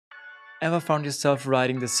Ever found yourself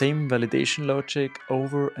writing the same validation logic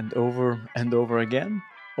over and over and over again?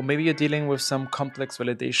 Or maybe you're dealing with some complex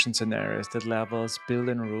validation scenarios that Laravel's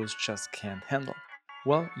built-in rules just can't handle.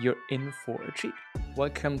 Well, you're in for a treat.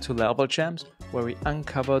 Welcome to Laravel Gems, where we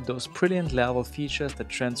uncover those brilliant Laravel features that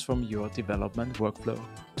transform your development workflow.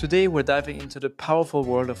 Today, we're diving into the powerful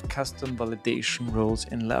world of custom validation rules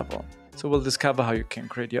in Laravel. So we'll discover how you can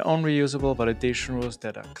create your own reusable validation rules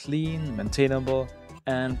that are clean, maintainable,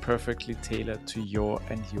 and perfectly tailored to your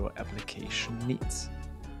application needs.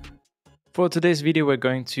 For today's video, we're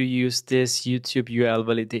going to use this YouTube URL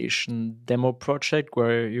validation demo project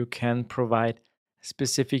where you can provide a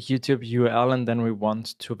specific YouTube URL and then we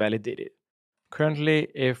want to validate it. Currently,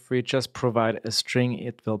 if we just provide a string,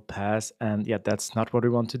 it will pass, and yeah, that's not what we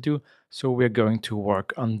want to do. So we're going to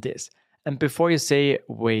work on this. And before you say,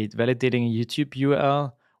 wait, validating a YouTube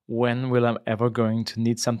URL, when will I ever going to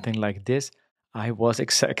need something like this? I was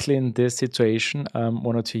exactly in this situation 1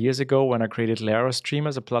 or 2 years ago when I created Laravel Stream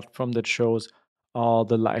as a platform that shows all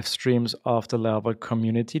the live streams of the Laravel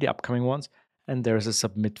community, the upcoming ones. And there's a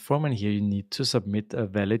submit form, and here you need to submit a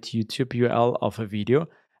valid YouTube URL of a video.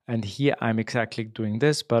 And here I'm exactly doing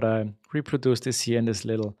this, but I reproduced this here in this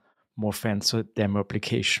little more fancy demo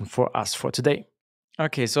application for us for today.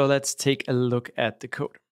 Okay, so let's take a look at the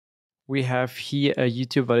code. We have here a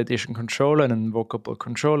YouTube validation controller and an invocable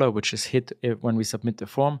controller, which is hit when we submit the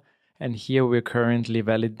form. And here we're currently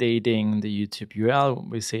validating the YouTube URL.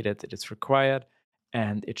 We say that it is required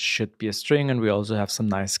and it should be a string. And we also have some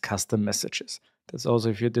nice custom messages. That's also,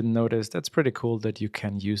 if you didn't notice, that's pretty cool that you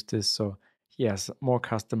can use this. So yes, more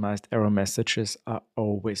customized error messages are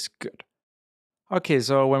always good. Okay,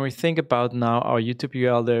 so when we think about now our YouTube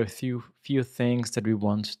URL, there are a few things that we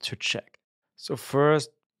want to check. So first,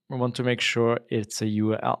 we want to make sure it's a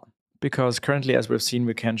URL, because currently, as we've seen,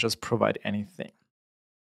 we can't just provide anything.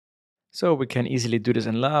 So we can easily do this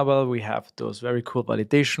in Laravel. We have those very cool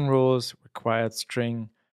validation rules, required string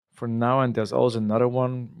for now, and there's also another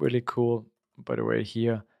one really cool, by the way,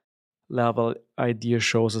 here. Laravel IDEA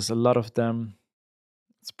shows us a lot of them.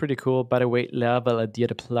 It's pretty cool. By the way, Laravel IDEA,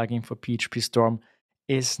 the plugin for PHP Storm,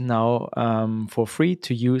 is now for free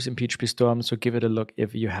to use in PHP Storm, so give it a look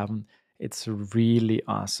if you haven't. It's really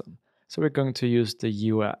awesome. So we're going to use the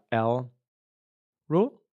URL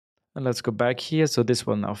rule. And let's go back here. So this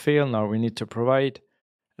will now fail. Now we need to provide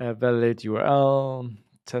a valid URL,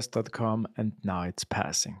 test.com, and now it's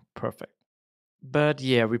passing. Perfect. But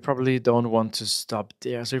yeah, we probably don't want to stop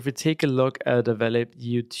there. So if we take a look at a valid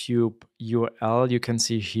YouTube URL, you can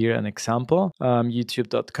see here an example,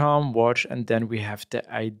 youtube.com, watch, and then we have the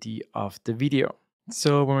ID of the video.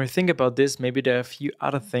 So when we think about this, maybe there are a few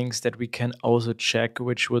other things that we can also check,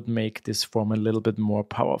 which would make this form a little bit more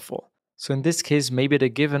powerful. So in this case, maybe the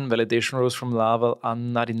given validation rules from Laravel are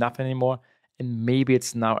not enough anymore, and maybe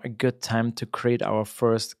it's now a good time to create our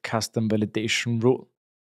first custom validation rule.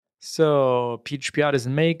 So PHP artist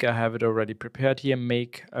make, I have it already prepared here,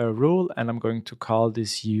 make a rule, and I'm going to call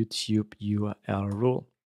this YouTube URL rule.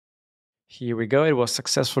 Here we go, it was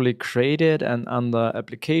successfully created, and under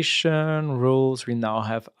application rules, we now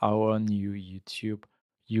have our new YouTube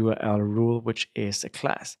URL rule, which is a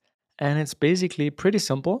class. And it's basically pretty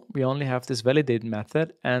simple. We only have this validate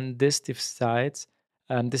method, and this defines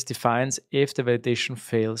if the validation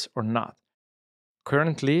fails or not.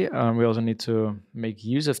 Currently, we also need to make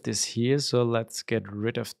use of this here. So let's get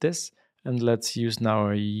rid of this and let's use now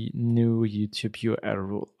a new YouTube URL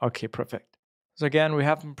rule. Okay, perfect. So again, we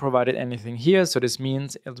haven't provided anything here. So this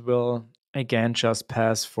means it will again just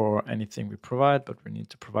pass for anything we provide, but we need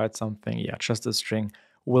to provide something. Yeah, just a string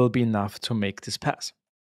will be enough to make this pass.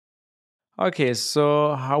 Okay,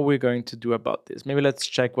 so how are we going to do about this? Maybe let's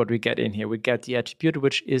check what we get in here. We get the attribute,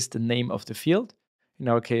 which is the name of the field. In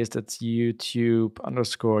our case, that's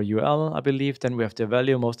YouTube_URL, I believe. Then we have the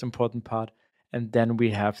value, most important part. And then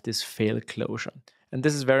we have this fail closure. And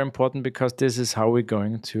this is very important because this is how we're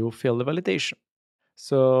going to fail the validation.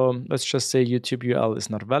 So let's just say YouTube URL is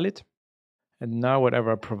not valid. And now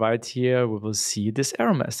whatever I provide here, we will see this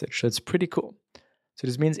error message. So it's pretty cool. So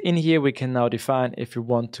this means in here, we can now define if we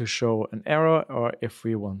want to show an error or if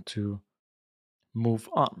we want to move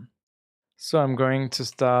on. So I'm going to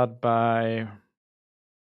start by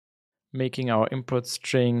making our input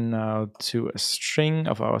string now to a string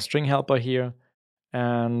of our string helper here.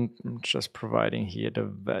 And I'm just providing here the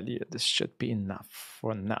value. This should be enough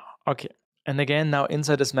for now. Okay. And again, now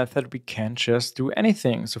inside this method, we can't just do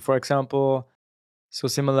anything. So for example, so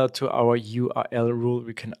similar to our URL rule,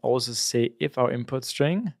 we can also say if our input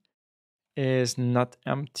string is not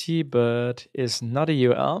empty, but is not a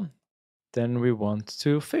URL, then we want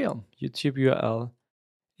to fail. YouTube URL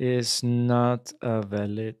is not a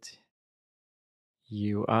valid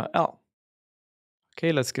URL.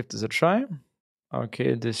 Okay, let's give this a try.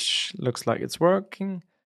 Okay, this looks like it's working.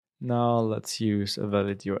 Now let's use a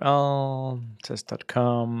valid URL,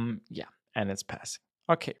 test.com. Yeah, and it's passing.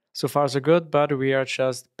 Okay, so far so good, but we are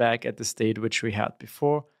just back at the state which we had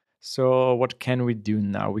before. So what can we do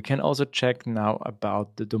now? We can also check now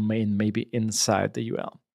about the domain, maybe inside the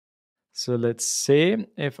URL. So let's say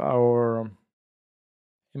if our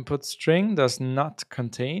input string does not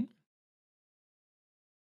contain.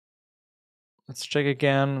 Let's check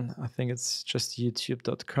again. I think it's just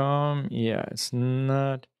youtube.com. Yeah, it's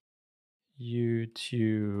not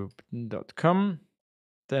youtube.com.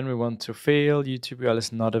 Then we want to fail. YouTube URL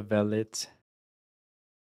is not a valid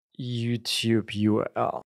YouTube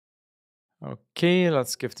URL. Okay,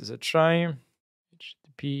 let's give this a try.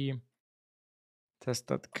 HTTP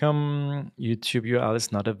test.com. YouTube URL is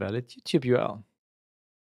not a valid YouTube URL.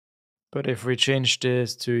 But if we change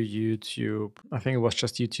this to YouTube, I think it was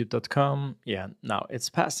just youtube.com. Yeah, now it's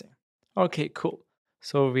passing. Okay, cool.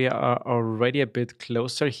 So we are already a bit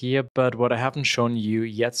closer here, but what I haven't shown you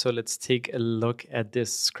yet, so let's take a look at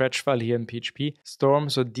this scratch file here in PHP Storm.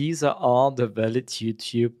 So these are all the valid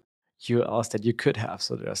YouTube URLs that you could have.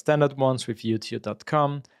 So there are standard ones with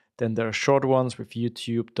youtube.com, then there are short ones with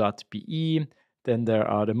youtube.be, then there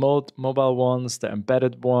are the mobile ones, the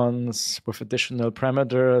embedded ones with additional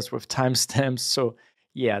parameters, with timestamps. So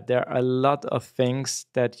yeah, there are a lot of things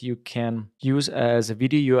that you can use as a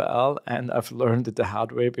video URL, and I've learned it the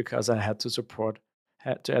hard way because I had to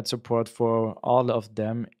add support for all of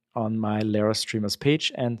them on my Lara streamers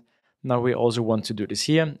page. And now we also want to do this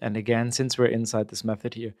here. And again, since we're inside this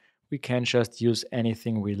method here, we can just use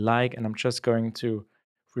anything we like. And I'm just going to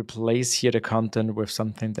replace here the content with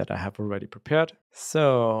something that I have already prepared.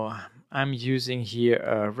 So I'm using here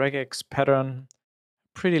a regex pattern,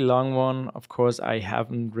 pretty long one. Of course, I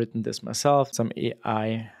haven't written this myself. Some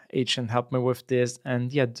AI agent helped me with this.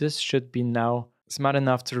 And yeah, this should be now smart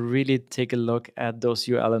enough to really take a look at those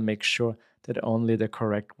URL and make sure that only the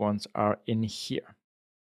correct ones are in here.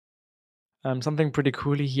 Something pretty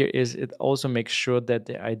cool here is it also makes sure that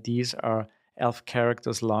the IDs are 11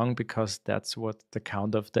 characters long, because that's what the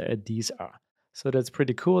count of the IDs are. So that's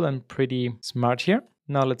pretty cool and pretty smart here.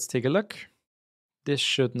 Now let's take a look. This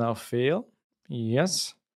should now fail.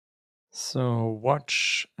 Yes. So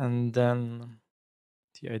watch and then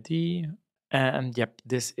the ID. And yep,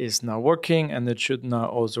 this is now working, and it should now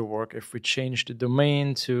also work if we change the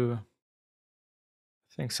domain to,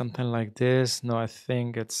 I think, something like this. No, I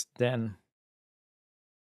think it's then.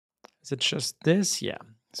 Is it just this? Yeah.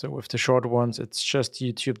 So with the short ones, it's just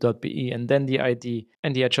youtube.be and then the ID.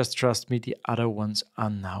 And yeah, just trust me, the other ones are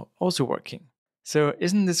now also working. So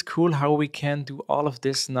isn't this cool how we can do all of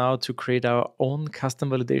this now to create our own custom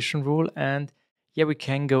validation rule? And yeah, we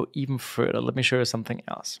can go even further. Let me show you something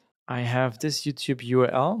else. I have this YouTube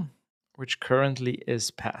URL, which currently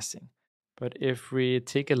is passing. But if we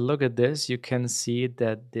take a look at this, you can see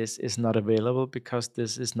that this is not available because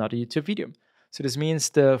this is not a YouTube video. So this means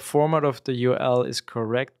the format of the URL is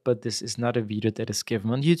correct, but this is not a video that is given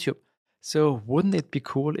on YouTube. So wouldn't it be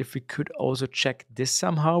cool if we could also check this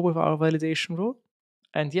somehow with our validation rule?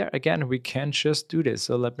 And yeah, again, we can just do this.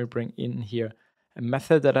 So let me bring in here a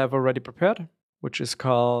method that I've already prepared, which is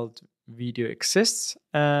called video exists.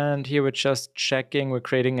 And here we're just checking, we're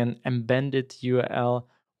creating an embedded URL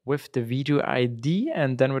with the video ID,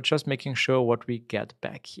 and then we're just making sure what we get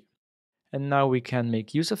back here. And now we can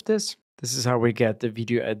make use of this. This is how we get the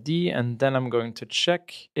video ID, and then I'm going to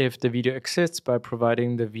check if the video exists by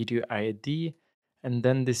providing the video ID, and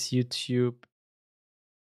then this YouTube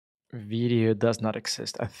video does not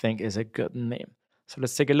exist, I think, is a good name. So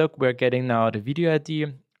let's take a look. We're getting now the video ID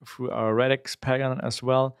through our regex pattern as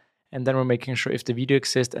well, and then we're making sure if the video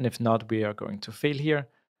exists, and if not, we are going to fail here.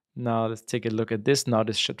 Now let's take a look at this. Now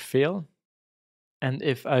this should fail. And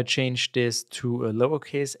if I change this to a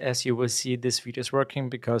lowercase, as you will see, this video is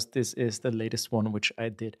working because this is the latest one which I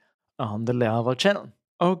did on the Laravel channel.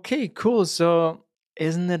 Okay, cool. So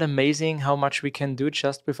isn't it amazing how much we can do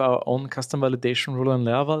just with our own custom validation rule in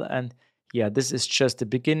Laravel? And yeah, this is just the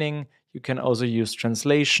beginning. You can also use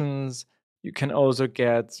translations. You can also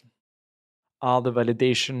get all the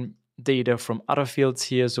validation data from other fields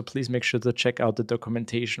here. So please make sure to check out the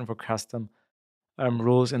documentation for custom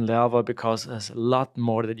rules in Laravel, because there's a lot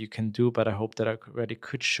more that you can do, but I hope that I already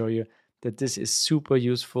could show you that this is super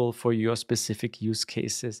useful for your specific use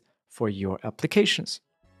cases for your applications.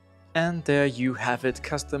 And there you have it.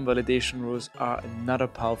 Custom validation rules are another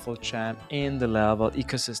powerful gem in the Laravel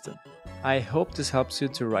ecosystem. I hope this helps you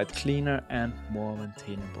to write cleaner and more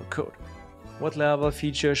maintainable code. What Laravel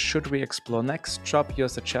features should we explore next? Drop your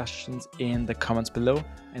suggestions in the comments below,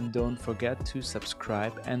 and don't forget to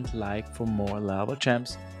subscribe and like for more Laravel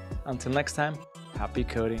Gems. Until next time, happy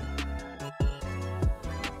coding!